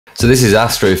So this is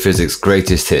Astrophysics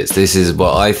Greatest Hits. This is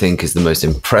what I think is the most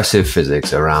impressive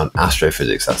physics around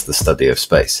astrophysics. That's the study of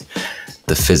space,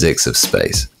 the physics of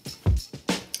space.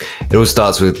 It all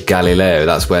starts with Galileo.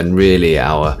 That's when really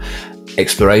our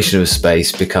exploration of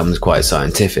space becomes quite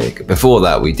scientific. Before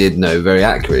that, we did know very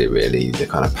accurately, really, the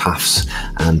kind of paths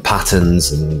and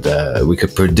patterns, and we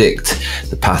could predict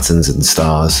the patterns and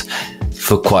stars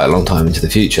for quite a long time into the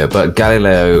future. But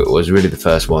Galileo was really the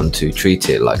first one to treat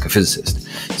it like a physicist.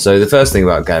 So the first thing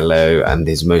about Galileo, and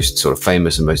his most sort of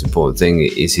famous and most important thing,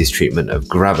 is his treatment of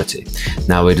gravity.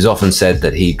 Now, it is often said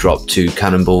that he dropped 2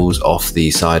 cannonballs off the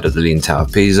side of the Leaning Tower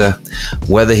of Pisa.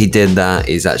 Whether he did that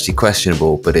is actually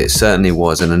questionable, but it certainly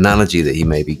was an analogy that he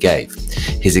maybe gave.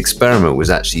 His experiment was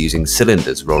actually using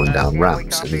cylinders rolling down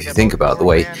ramps, and if you think about the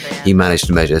way he managed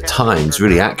to measure times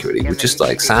really accurately with just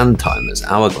like sand timers,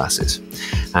 hourglasses.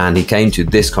 And he came to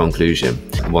this conclusion,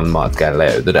 one marked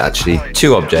Galileo, that actually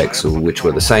 2 objects, which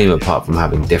were the same apart from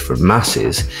having different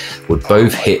masses, would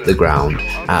both hit the ground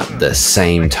at the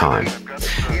same time.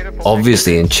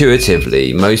 Obviously,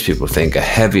 intuitively, most people think a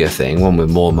heavier thing, one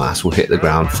with more mass, will hit the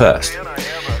ground first.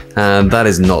 And that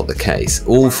is not the case.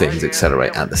 All things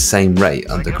accelerate at the same rate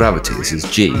under gravity. This is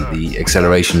g, the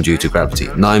acceleration due to gravity,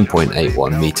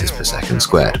 9.81 meters per second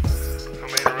squared.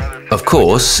 Of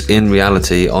course, in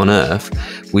reality on Earth,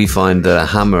 we find that a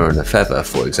hammer and a feather,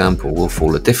 for example, will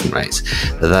fall at different rates.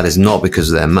 But that is not because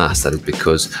of their mass, that is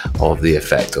because of the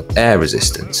effect of air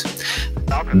resistance.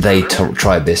 They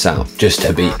tried this out, just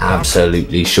to be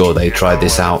absolutely sure. They tried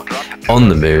this out on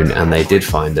the moon, and they did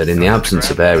find that in the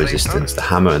absence of air resistance, the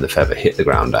hammer and the feather hit the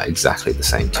ground at exactly the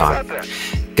same time.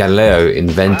 Galileo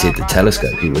invented the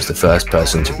telescope. He was the first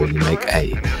person to really make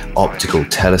a optical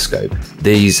telescope.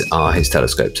 These are his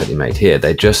telescopes that he made here.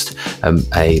 They're just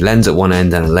a lens at one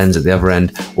end and a lens at the other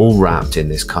end, all wrapped in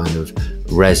this kind of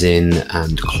resin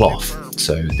and cloth,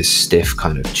 so this stiff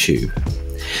kind of tube.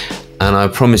 And I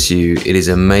promise you, it is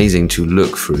amazing to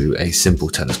look through a simple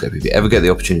telescope. If you ever get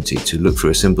the opportunity to look through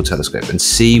a simple telescope and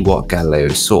see what Galileo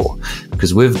saw,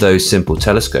 because with those simple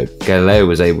telescopes, Galileo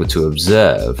was able to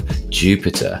observe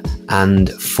Jupiter and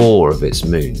 4 of its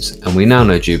moons. And we now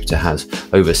know Jupiter has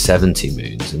over 70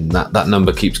 moons, and that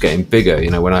number keeps getting bigger. You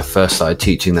know, when I first started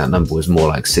teaching, that number was more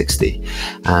like 60.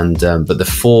 And but the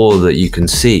 4 that you can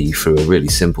see through a really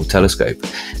simple telescope,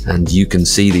 and you can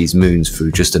see these moons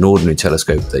through just an ordinary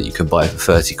telescope that you can buy for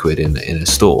 30 quid in a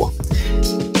store.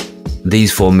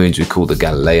 These 4 moons we call the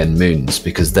Galilean moons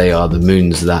because they are the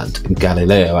moons that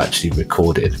Galileo actually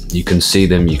recorded. You can see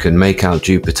them, you can make out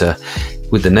Jupiter.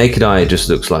 With the naked eye, it just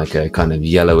looks like a kind of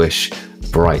yellowish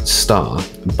bright star,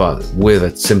 but with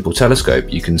a simple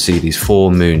telescope, you can see these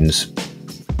 4 moons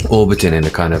orbiting in a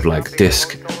kind of like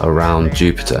disk around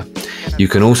Jupiter. You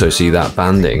can also see that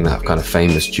banding, that kind of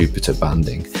famous Jupiter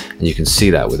banding, and you can see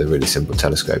that with a really simple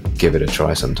telescope. Give it a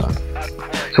try sometime.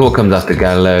 So what comes after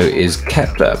Galileo is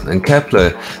Kepler, and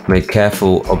Kepler made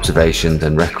careful observations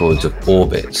and records of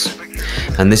orbits.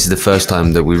 And this is the first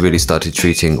time that we really started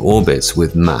treating orbits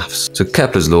with maths. So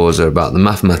Kepler's laws are about the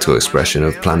mathematical expression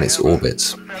of planets'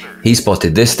 orbits. He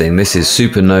spotted this thing. This is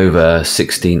supernova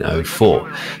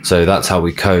 1604. So that's how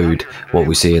we code what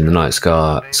we see in the night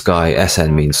sky.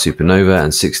 SN means supernova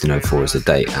and 1604 is the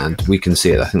date. And we can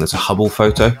see it. I think that's a Hubble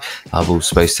photo, Hubble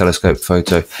Space Telescope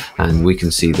photo. And we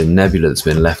can see the nebula that's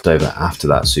been left over after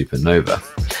that supernova.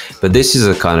 But this is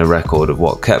a kind of record of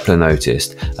what Kepler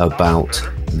noticed about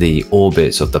the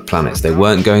orbits of the planets. They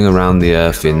weren't going around the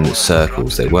Earth in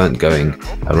circles. They weren't going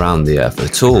around the Earth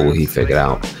at all, he figured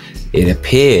out. It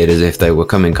appeared as if they were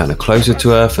coming kind of closer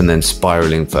to Earth and then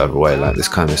spiraling further away, like this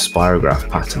kind of spirograph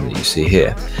pattern that you see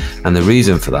here. And the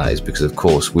reason for that is because, of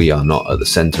course, we are not at the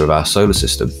center of our solar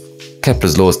system.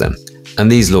 Kepler's laws then. And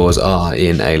these laws are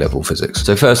in A-level physics.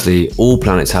 So firstly, all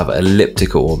planets have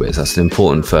elliptical orbits. That's an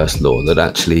important first law, that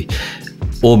actually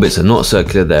orbits are not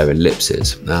circular, they're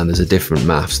ellipses, and there's a different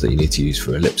maths that you need to use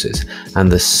for ellipses.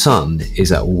 And the sun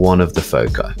is at one of the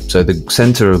foci. So the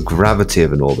center of gravity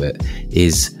of an orbit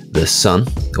is the sun,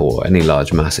 or any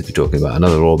large mass if you're talking about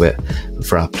another orbit. But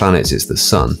for our planets, it's the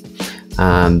sun.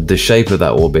 And the shape of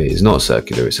that orbit is not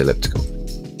circular, it's elliptical.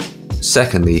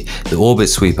 Secondly, the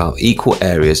orbits sweep out equal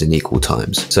areas in equal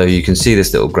times. So you can see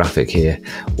this little graphic here.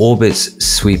 Orbits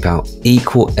sweep out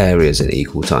equal areas in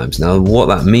equal times. Now, what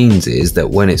that means is that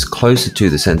when it's closer to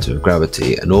the center of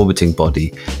gravity, an orbiting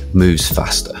body moves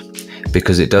faster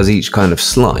because it does each kind of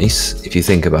slice. If you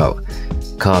think about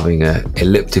carving an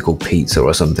elliptical pizza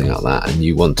or something like that, and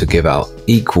you want to give out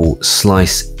equal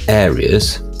slice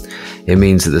areas, it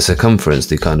means that the circumference,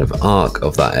 the kind of arc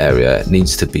of that area,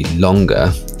 needs to be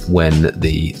longer when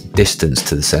the distance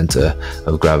to the center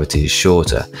of gravity is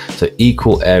shorter. So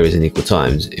equal areas in equal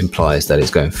times implies that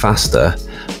it's going faster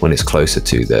when it's closer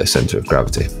to the center of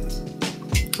gravity.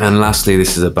 And lastly,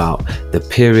 this is about the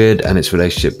period and its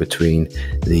relationship between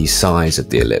the size of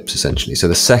the ellipse, essentially. So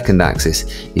the second axis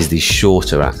is the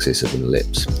shorter axis of an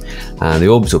ellipse, and the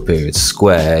orbital period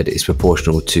squared is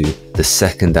proportional to the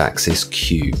second axis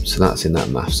cubed. So that's in that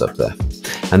maths up there.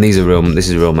 And this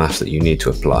is real maths that you need to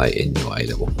apply in your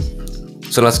A-level.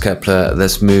 So that's Kepler.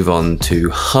 Let's move on to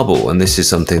Hubble, and this is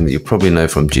something that you probably know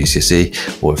from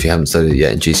GCSE, or if you haven't studied it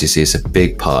yet in GCSE, it's a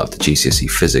big part of the GCSE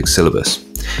Physics syllabus.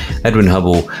 Edwin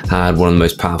Hubble had one of the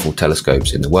most powerful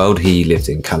telescopes in the world. He lived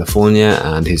in California,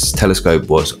 and his telescope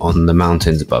was on the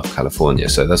mountains above California,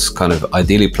 so that's kind of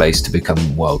ideally placed to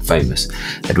become world famous.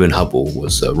 Edwin Hubble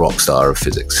was a rock star of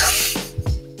physics.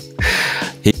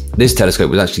 This telescope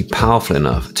was actually powerful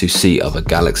enough to see other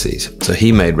galaxies. So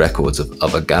he made records of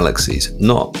other galaxies,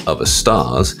 not other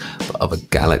stars, but other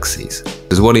galaxies.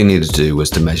 Because what he needed to do was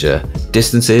to measure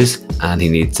distances, and he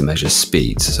needed to measure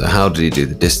speeds. So how did he do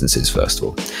the distances first of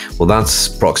all? Well, that's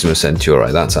Proxima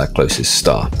Centauri, that's our closest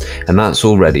star. And that's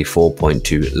already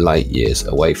 4.2 light years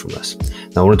away from us.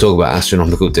 Now I want to talk about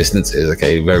astronomical distances,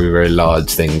 okay, very, very large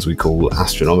things we call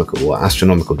astronomical. Well,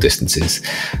 astronomical distances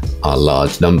are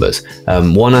large numbers.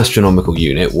 One astronomical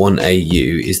unit, 1 AU,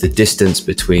 is the distance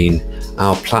between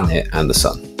our planet and the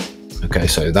sun. Okay,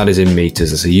 so that is in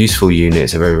meters. It's a useful unit.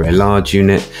 It's a very, very large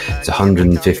unit. It's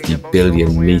 150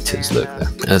 billion meters. Look there.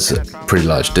 That's a pretty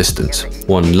large distance.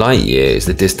 1 light year is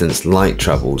the distance light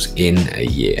travels in a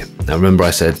year. Now remember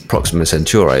I said Proxima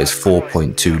Centauri is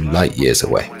 4.2 light years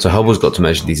away. So Hubble's got to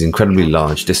measure these incredibly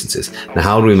large distances. Now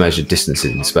how do we measure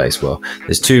distances in space? Well,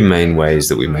 there's two main ways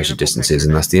that we measure distances,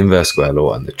 and that's the inverse square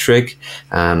law and the trig.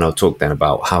 And I'll talk then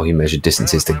about how he measured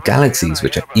distances to galaxies,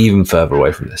 which are even further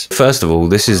away from this. First of all,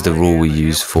 this is the rule we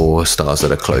use for stars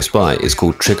that are close by. It's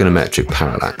called trigonometric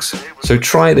parallax. So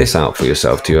try this out for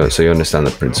yourself so you understand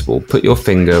the principle. Put your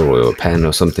finger or your pen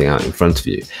or something out in front of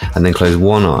you, and then close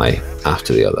one eye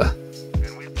after the other.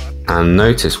 And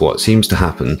notice what seems to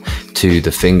happen to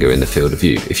the finger in the field of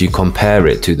view if you compare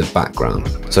it to the background.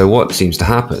 So what seems to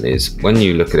happen is when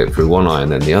you look at it through one eye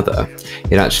and then the other,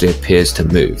 it actually appears to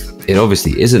move. It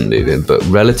obviously isn't moving, but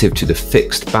relative to the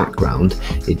fixed background,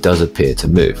 it does appear to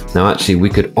move. Now actually we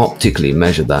could optically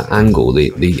measure that angle,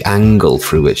 the angle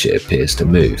through which it appears to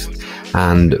move.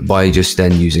 And by just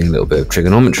then using a little bit of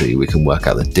trigonometry, we can work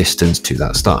out the distance to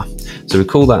that star. So we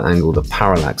call that angle the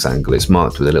parallax angle. It's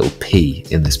marked with a little P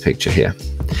in this picture here.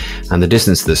 And the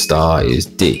distance to the star is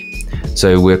D.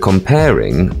 So we're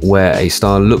comparing where a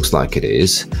star looks like it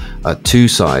is at two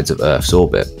sides of Earth's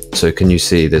orbit. So can you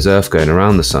see there's Earth going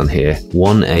around the sun here.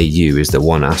 1 AU is the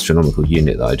one astronomical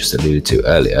unit that I just alluded to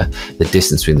earlier, the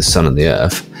distance between the sun and the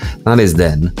Earth. That is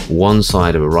then one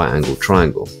side of a right angled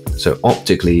triangle. So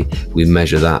optically, we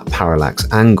measure that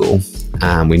parallax angle,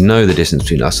 and we know the distance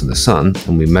between us and the sun,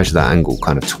 and we measure that angle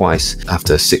kind of twice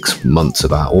after 6 months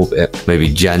of our orbit,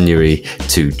 maybe January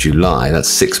to July. That's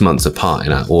 6 months apart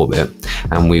in our orbit,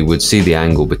 and we would see the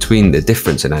angle between the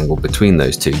difference in angle between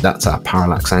those two. That's our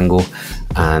parallax angle,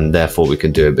 and therefore we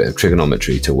can do a bit of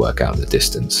trigonometry to work out the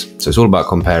distance. So it's all about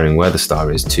comparing where the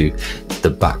star is to the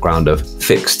background of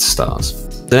fixed stars.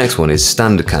 The next one is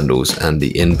standard candles and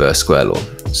the inverse square law.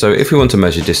 So if we want to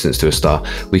measure distance to a star,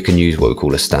 we can use what we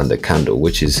call a standard candle,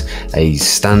 which is a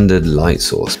standard light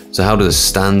source. So how does a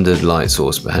standard light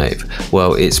source behave?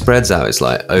 Well, it spreads out its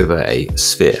light over a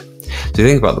sphere. So you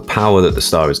think about the power that the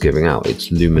star is giving out,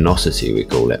 its luminosity we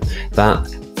call it.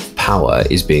 That power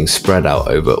is being spread out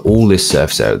over all this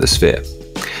surface area of the sphere.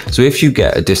 So if you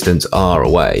get a distance r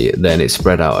away, then it's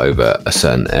spread out over a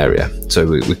certain area. So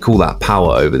we call that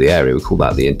power over the area, we call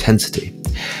that the intensity.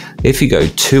 If you go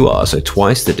 2r, so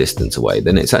twice the distance away,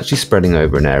 then it's actually spreading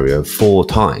over an area of 4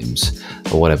 times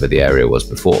or whatever the area was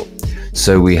before.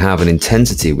 So we have an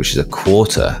intensity which is a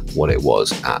quarter what it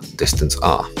was at distance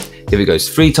r. If it goes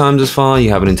 3 times as far,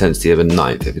 you have an intensity of a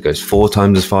 9th. If it goes 4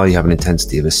 times as far, you have an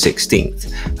intensity of a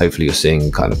 16th. Hopefully you're seeing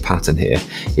a kind of pattern here.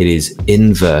 It is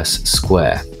inverse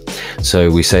square. So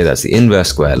we say that's the inverse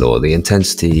square law. The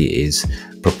intensity is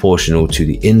proportional to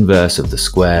the inverse of the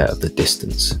square of the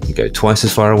distance. You go twice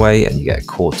as far away and you get a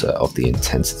quarter of the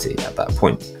intensity at that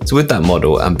point. So with that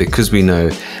model, and because we know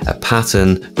a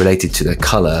pattern related to the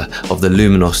color of the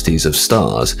luminosities of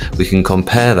stars, we can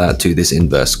compare that to this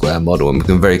inverse square model, and we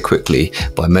can very quickly,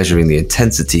 by measuring the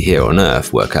intensity here on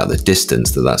Earth, work out the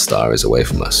distance that star is away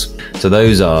from us. So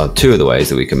those are 2 of the ways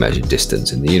that we can measure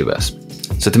distance in the universe.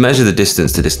 So to measure the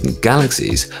distance to distant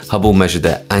galaxies, Hubble measured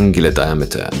their angular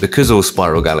diameter. And because all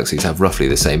spiral galaxies have roughly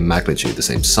the same magnitude, the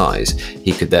same size,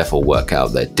 he could therefore work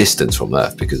out their distance from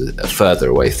Earth, because a further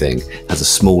away thing has a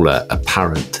smaller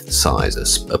apparent size, a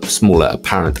smaller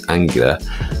apparent angular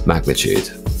magnitude,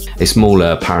 a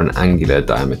smaller apparent angular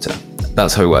diameter.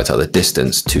 That's how he worked out the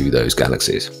distance to those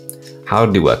galaxies. How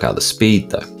did he work out the speed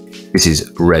though? This is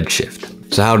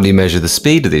redshift. So how did he measure the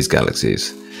speed of these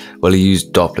galaxies? Well, he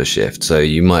used Doppler shift. So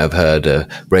you might have heard a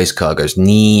race car goes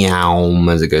meow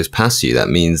as it goes past you. That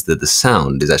means that the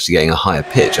sound is actually getting a higher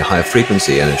pitch, a higher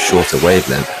frequency, and a shorter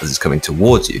wavelength as it's coming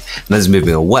towards you. And as it's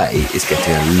moving away, it's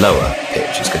getting a lower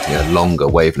pitch, it's getting a longer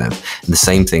wavelength. And the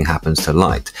same thing happens to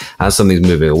light. As something's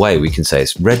moving away, we can say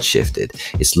it's redshifted.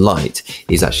 Its light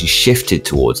is actually shifted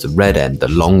towards the red end, the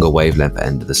longer wavelength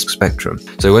end of the spectrum.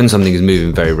 So when something is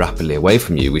moving very rapidly away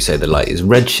from you, we say the light is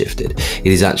redshifted.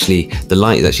 It is actually, the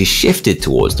light is actually shifted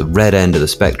towards the red end of the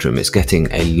spectrum. It's getting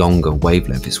a longer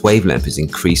wavelength. Its wavelength is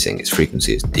increasing, its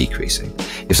frequency is decreasing.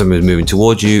 If something is moving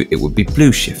towards you, it would be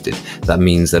blue shifted. That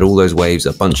means that all those waves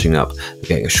are bunching up,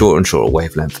 getting a shorter and shorter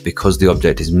wavelength because the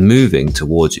object is moving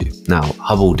towards you. Now,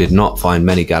 Hubble did not find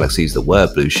many galaxies that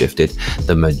were blue shifted.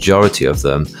 The majority of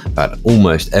them, about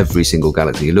almost every single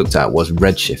galaxy he looked at, was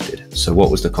red shifted. So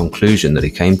what was the conclusion that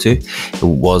he came to? It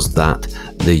was that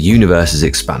the universe is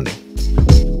expanding.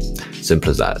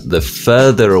 Simple as that. The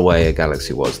further away a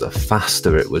galaxy was, the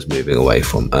faster it was moving away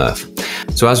from Earth.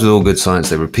 So as with all good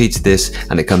science, they repeated this,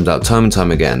 and it comes out time and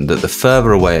time again that the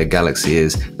further away a galaxy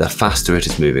is, the faster it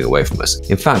is moving away from us.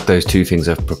 In fact, those two things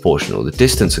are proportional. The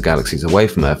distance of galaxies away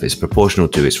from Earth is proportional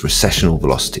to its recessional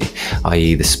velocity,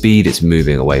 i.e. the speed it's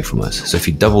moving away from us. So if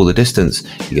you double the distance,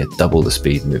 you get double the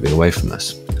speed moving away from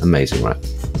us. Amazing, right?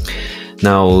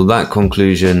 Now, that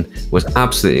conclusion was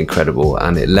absolutely incredible,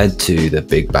 and it led to the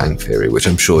Big Bang Theory, which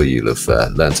I'm sure you'll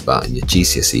have learnt about in your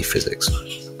GCSE Physics.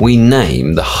 We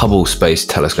name the Hubble Space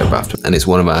Telescope after it, and it's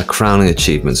one of our crowning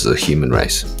achievements as a human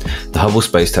race. The Hubble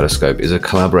Space Telescope is a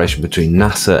collaboration between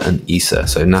NASA and ESA.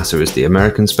 So NASA is the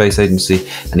American Space Agency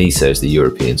and ESA is the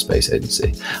European Space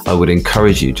Agency. I would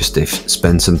encourage you just to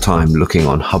spend some time looking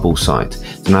on Hubble's site.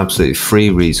 It's an absolutely free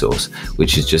resource,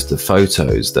 which is just the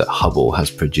photos that Hubble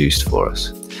has produced for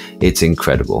us. It's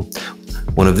incredible.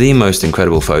 One of the most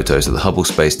incredible photos that the Hubble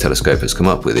Space Telescope has come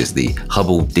up with is the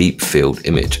Hubble Deep Field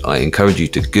image. I encourage you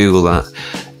to Google that.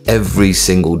 Every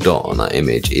single dot on that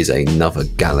image is another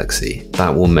galaxy.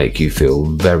 That will make you feel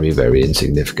very, very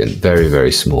insignificant, very,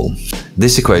 very small.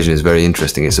 This equation is very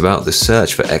interesting. It's about the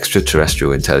search for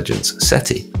extraterrestrial intelligence,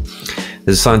 SETI.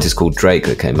 There's a scientist called Drake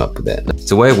that came up with it.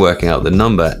 It's a way of working out the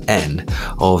number n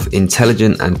of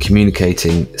intelligent and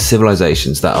communicating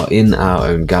civilizations that are in our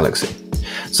own galaxy.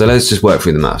 So let's just work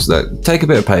through the maths. Take a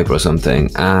bit of paper or something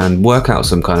and work out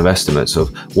some kind of estimates of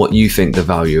what you think the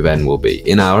value of n will be.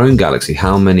 In our own galaxy,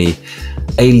 how many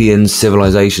alien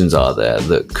civilizations are there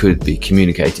that could be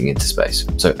communicating into space?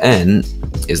 So n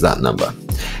is that number.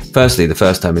 Firstly, the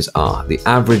first term is r, the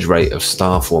average rate of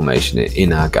star formation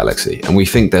in our galaxy. And we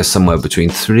think there's somewhere between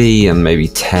 3 and maybe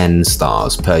 10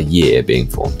 stars per year being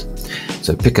formed.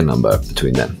 So pick a number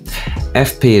between them.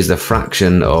 Fp is the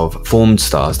fraction of formed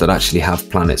stars that actually have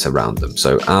planets around them.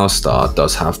 So our star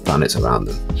does have planets around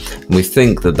them. And we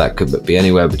think that that could be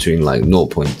anywhere between like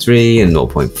 0.3 and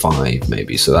 0.5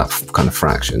 maybe. So that kind of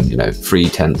fraction,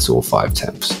 3/10 or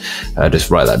 5/10.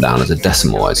 Just write that down as a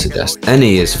decimal, I'd suggest.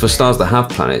 Ne is for stars that have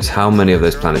planets, how many of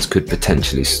those planets could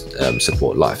potentially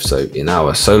support life. So in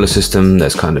our solar system,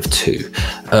 there's kind of two,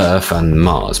 Earth and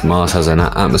Mars. Mars has an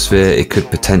atmosphere. It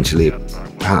could potentially,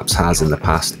 perhaps has in the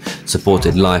past,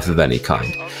 supported life of any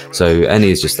kind. So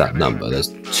Ne is just that number. There's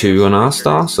 2 on our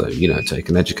star, so take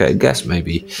an educated guess.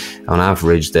 Maybe on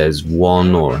average there's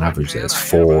 1, or on average there's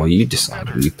 4. You decide.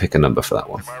 You pick a number for that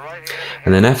one.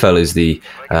 And then FL is the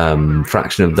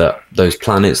fraction of those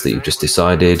planets that you've just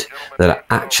decided that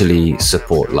actually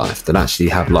support life, that actually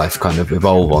have life kind of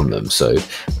evolve on them. So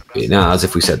now, as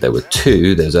if we said there were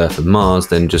 2, there's Earth and Mars,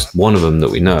 then just one of them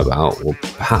that we know about, or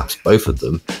perhaps both of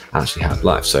them, actually have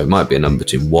life. So it might be a number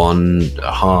between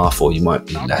 1.5, or you might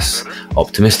be less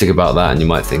optimistic about that, and you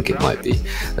might think it might be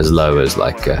as low as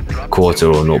like a quarter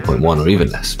or 0.1 or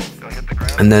even less.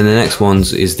 And then the next one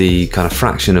is the kind of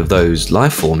fraction of those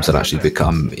life forms that actually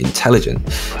become intelligent.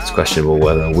 It's questionable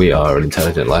whether we are an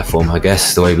intelligent life form, I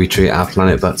guess, the way we treat our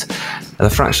planet, but the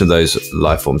fraction of those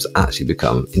life forms actually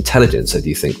become intelligent. So do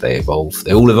you think they evolve?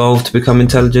 They all evolve to become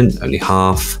intelligent? Only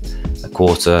half, a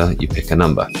quarter, you pick a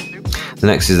number. The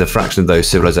next is the fraction of those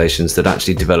civilizations that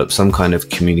actually develop some kind of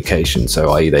communication.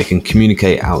 So i.e. they can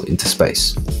communicate out into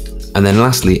space. And then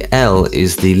lastly, L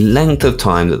is the length of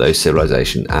time that those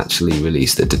civilizations actually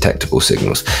release the detectable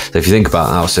signals. So if you think about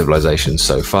our civilization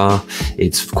so far,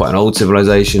 it's quite an old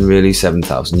civilization really,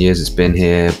 7,000 years it's been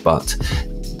here, but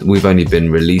we've only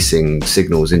been releasing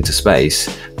signals into space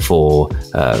for,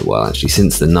 well, actually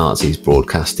since the Nazis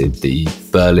broadcasted the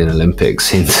Berlin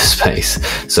Olympics into space,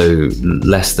 so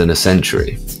less than a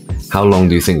century. How long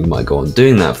do you think we might go on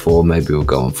doing that for? Maybe we'll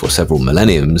go on for several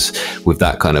millenniums with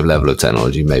that kind of level of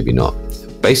technology, maybe not.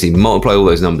 Basically, multiply all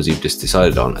those numbers you've just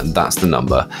decided on, and that's the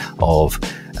number of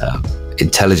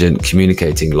intelligent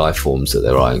communicating life forms that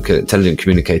there are, intelligent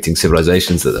communicating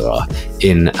civilizations that there are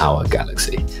in our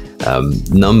galaxy.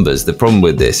 Numbers, the problem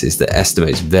with this is that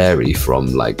estimates vary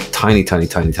from like tiny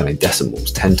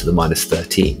decimals, 10 to the minus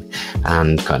 13,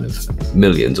 and kind of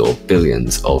millions or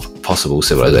billions of possible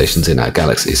civilizations in our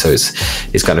galaxy. So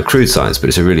it's kind of crude science, but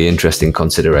it's a really interesting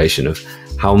consideration of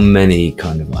how many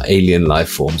kind of alien life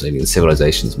forms, alien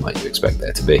civilizations might you expect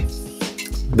there to be.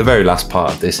 The very last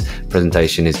part of this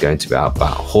presentation is going to be about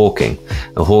Hawking.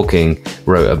 Now, Hawking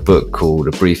wrote a book called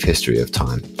A Brief History of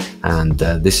Time, and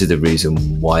this is the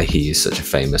reason why he is such a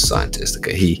famous scientist.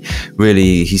 Okay,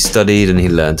 he studied and he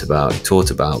taught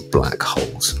about black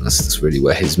holes. That's really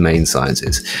where his main science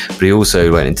is. But he also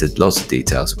went into lots of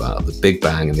details about the Big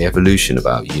Bang and the evolution of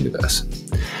our universe.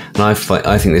 And I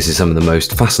think this is some of the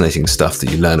most fascinating stuff that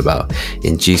you learn about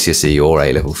in GCSE or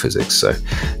A-level physics. So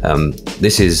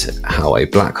this is how a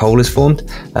black hole is formed.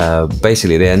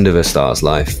 Basically, at the end of a star's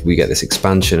life, we get this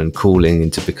expansion and cooling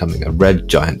into becoming a red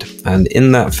giant. And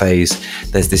in that phase,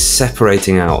 there's this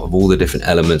separating out of all the different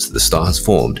elements that the star has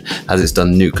formed as it's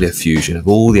done nuclear fusion of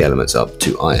all the elements up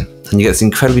to iron. And you get this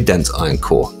incredibly dense iron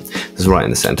core. It's right in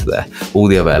the center there. All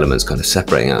the other elements kind of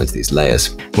separating out into these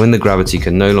layers. When the gravity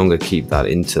can no longer keep that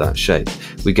into that shape,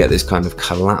 we get this kind of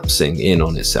collapsing in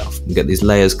on itself. We get these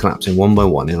layers collapsing one by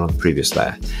one in on the previous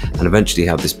layer, and eventually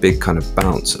have this big kind of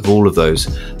bounce of all of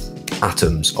those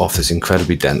atoms off this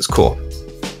incredibly dense core.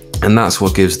 And that's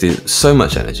what gives so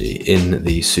much energy in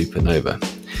the supernova.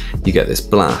 You get this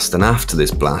blast, and after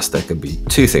this blast there can be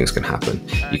two things can happen.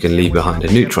 You can leave behind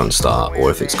a neutron star,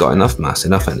 or if it's got enough mass,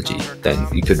 enough energy, then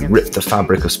you could rip the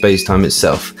fabric of space-time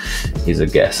itself. Here's a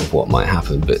guess of what might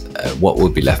happen, but what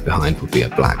would be left behind would be a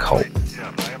black hole.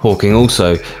 Hawking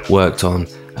also worked on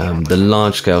the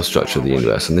large-scale structure of the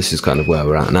universe, and this is kind of where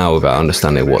we're at now about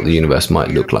understanding what the universe might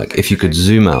look like. If you could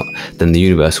zoom out, then the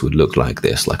universe would look like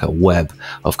this, like a web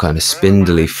of kind of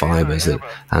spindly fibers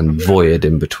and void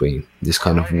in between. This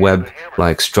kind of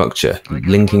web-like structure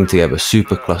linking together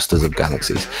superclusters of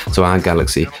galaxies. So our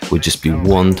galaxy would just be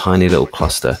one tiny little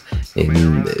cluster,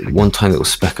 in one tiny little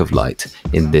speck of light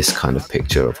in this kind of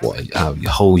picture of what our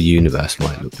whole universe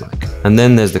might look like. And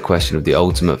then there's the question of the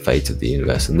ultimate fate of the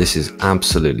universe, and this is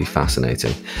absolutely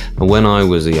fascinating. And when I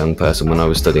was a young person, when I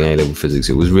was studying A-level physics,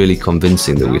 it was really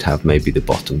convincing that we'd have maybe the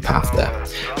bottom path there,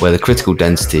 where the critical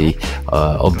density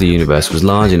of the universe was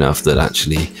large enough that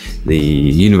actually the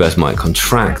universe might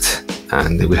contract,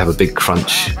 and we'd have a big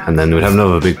crunch, and then we'd have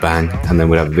another big bang, and then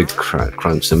we'd have a big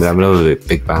crunch, and we'd have another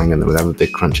big bang, and then we'd have a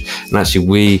big crunch. And actually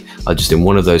we are just in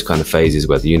one of those kind of phases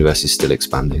where the universe is still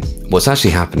expanding. What's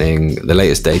actually happening, the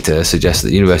latest data suggests that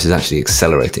the universe is actually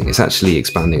accelerating. It's actually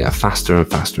expanding at a faster and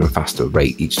faster and faster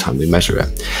rate each time we measure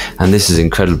it. And this is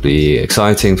incredibly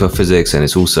exciting for physics, and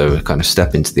it's also a kind of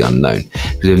step into the unknown,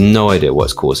 because we have no idea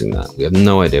what's causing that. We have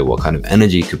no idea what kind of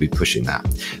energy could be pushing that.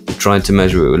 We've tried to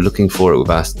measure it, we're looking for it with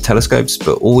our telescopes,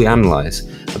 but all we analyze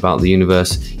about the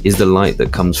universe is the light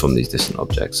that comes from these distant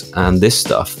objects. And this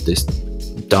stuff, this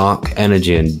dark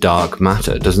energy and dark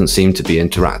matter, doesn't seem to be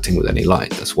interacting with any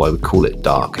light. That's why we call it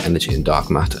dark energy and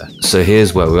dark matter. So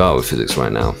here's where we are with physics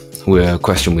right now. We're a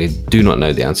question we do not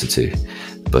know the answer to,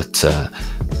 but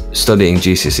studying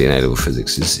GCSE and A-level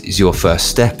physics is your first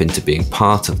step into being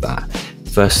part of that.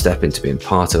 First step into being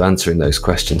part of answering those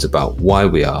questions about why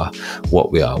we are,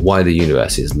 what we are, why the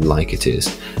universe is like it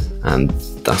is. And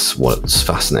that's what's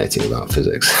fascinating about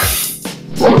physics.